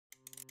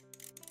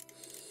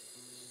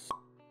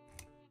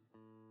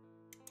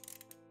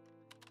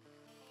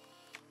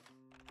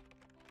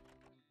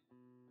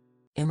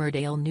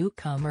Emmerdale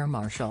newcomer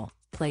Marshall,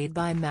 played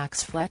by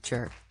Max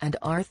Fletcher, and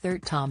Arthur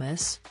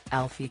Thomas,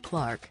 Alfie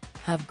Clark,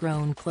 have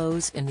grown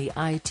close in the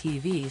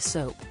ITV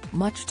soap,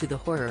 much to the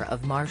horror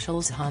of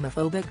Marshall's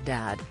homophobic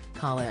dad,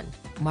 Colin,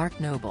 Mark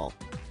Noble.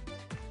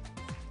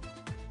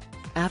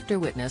 After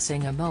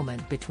witnessing a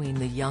moment between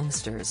the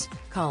youngsters,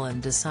 Colin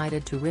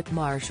decided to rip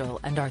Marshall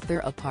and Arthur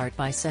apart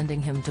by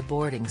sending him to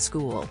boarding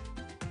school.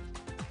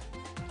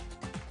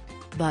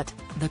 But,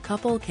 the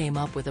couple came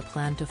up with a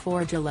plan to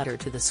forge a letter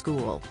to the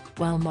school,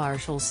 while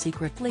Marshall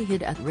secretly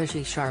hid at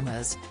Rishi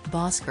Sharma's,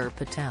 Bhaskar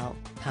Patel,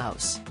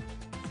 house.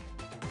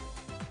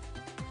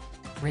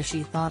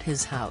 Rishi thought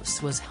his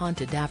house was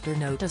haunted after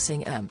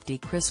noticing empty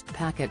crisp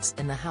packets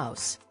in the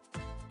house.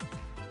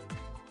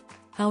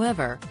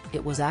 However,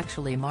 it was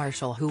actually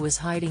Marshall who was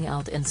hiding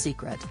out in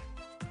secret.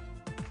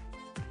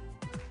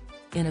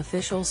 In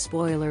official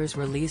spoilers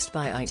released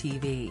by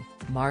ITV,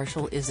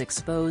 Marshall is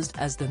exposed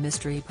as the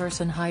mystery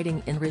person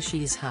hiding in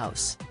Rishi's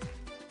house.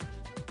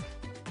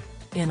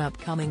 In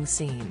upcoming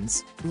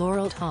scenes,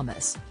 Laurel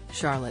Thomas,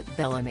 Charlotte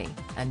Bellamy,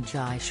 and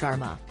Jai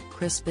Sharma,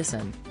 Chris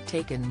Bisson,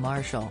 take in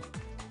Marshall.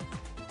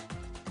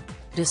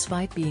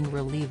 Despite being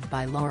relieved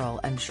by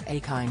Laurel and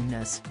Shay's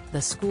kindness,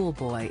 the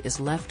schoolboy is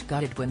left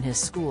gutted when his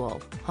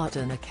school,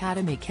 Houghton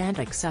Academy, can't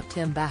accept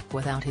him back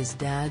without his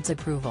dad's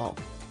approval.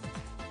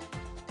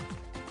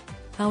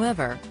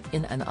 However,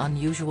 in an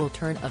unusual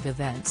turn of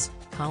events,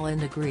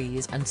 Colin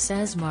agrees and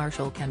says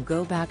Marshall can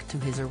go back to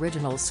his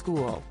original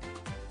school.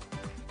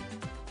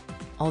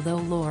 Although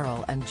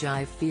Laurel and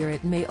Jai fear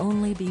it may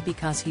only be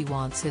because he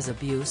wants his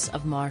abuse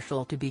of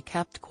Marshall to be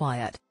kept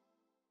quiet.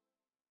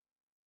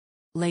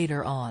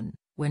 Later on,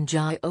 when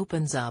Jai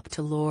opens up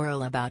to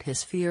Laurel about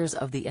his fears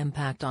of the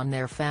impact on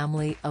their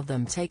family of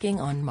them taking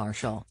on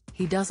Marshall,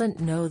 he doesn't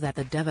know that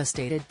the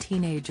devastated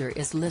teenager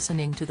is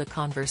listening to the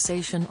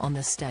conversation on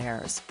the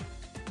stairs.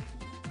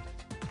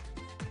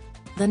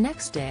 The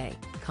next day,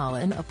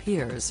 Colin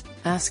appears,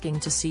 asking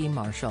to see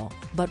Marshall,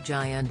 but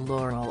Jai and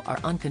Laurel are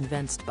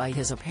unconvinced by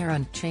his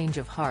apparent change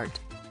of heart.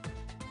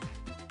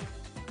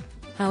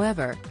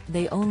 However,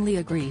 they only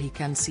agree he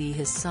can see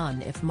his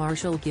son if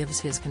Marshall gives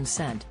his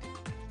consent.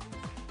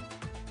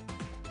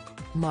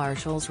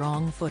 Marshall's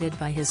wrong-footed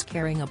by his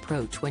caring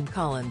approach when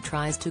Colin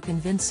tries to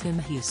convince him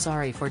he's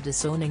sorry for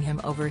disowning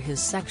him over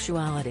his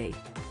sexuality.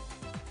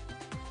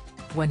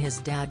 When his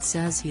dad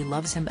says he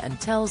loves him and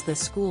tells the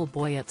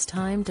schoolboy it's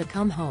time to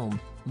come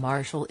home,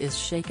 Marshall is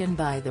shaken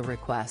by the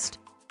request.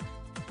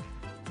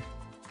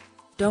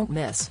 Don't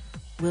miss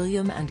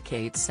William and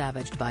Kate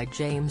savaged by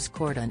James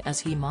Corden as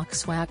he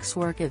mocks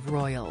waxwork of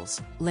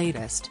royals.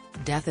 Latest,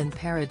 Death in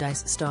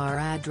Paradise star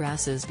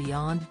addresses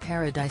Beyond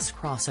Paradise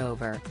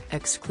crossover.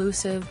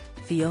 Exclusive,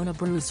 Fiona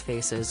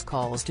Bruceface's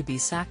calls to be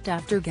sacked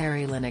after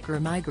Gary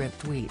Lineker migrant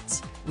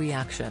tweets.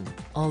 Reaction,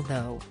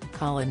 although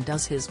Colin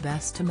does his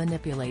best to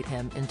manipulate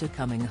him into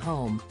coming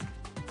home.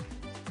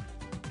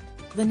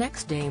 The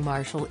next day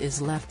Marshall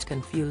is left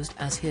confused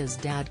as his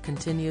dad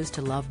continues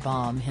to love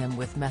bomb him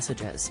with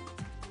messages.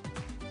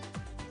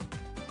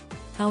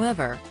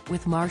 However,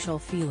 with Marshall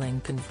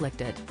feeling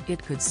conflicted,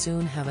 it could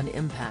soon have an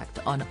impact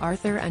on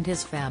Arthur and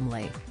his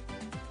family.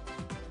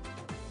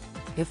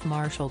 If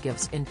Marshall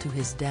gives in to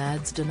his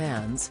dad's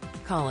demands,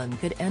 Colin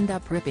could end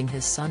up ripping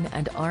his son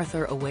and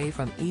Arthur away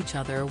from each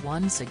other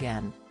once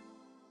again.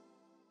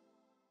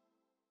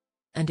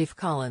 And if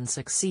Colin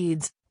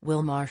succeeds,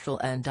 will Marshall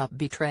end up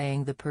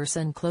betraying the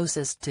person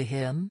closest to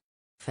him?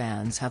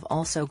 Fans have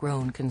also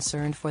grown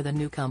concerned for the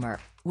newcomer,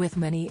 with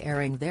many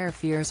airing their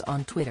fears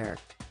on Twitter.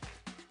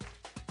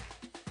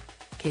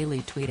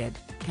 Kaylee tweeted,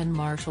 "Can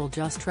Marshall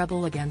just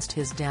rebel against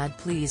his dad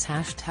please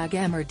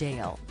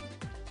 #Emmerdale."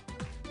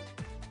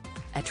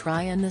 At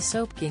Ryan the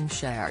Soap King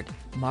shared,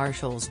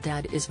 "Marshall's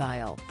dad is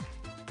vile."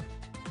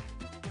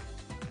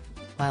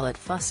 While at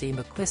Fussy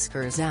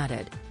McWhiskers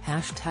added,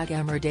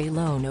 #Emmerdale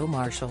oh no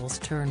Marshall's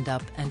turned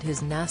up and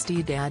his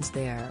nasty dad's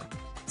there.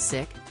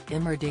 Sick.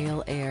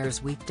 Emmerdale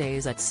airs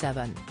weekdays at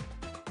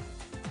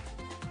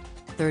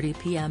 7:30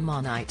 p.m.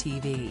 on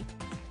ITV.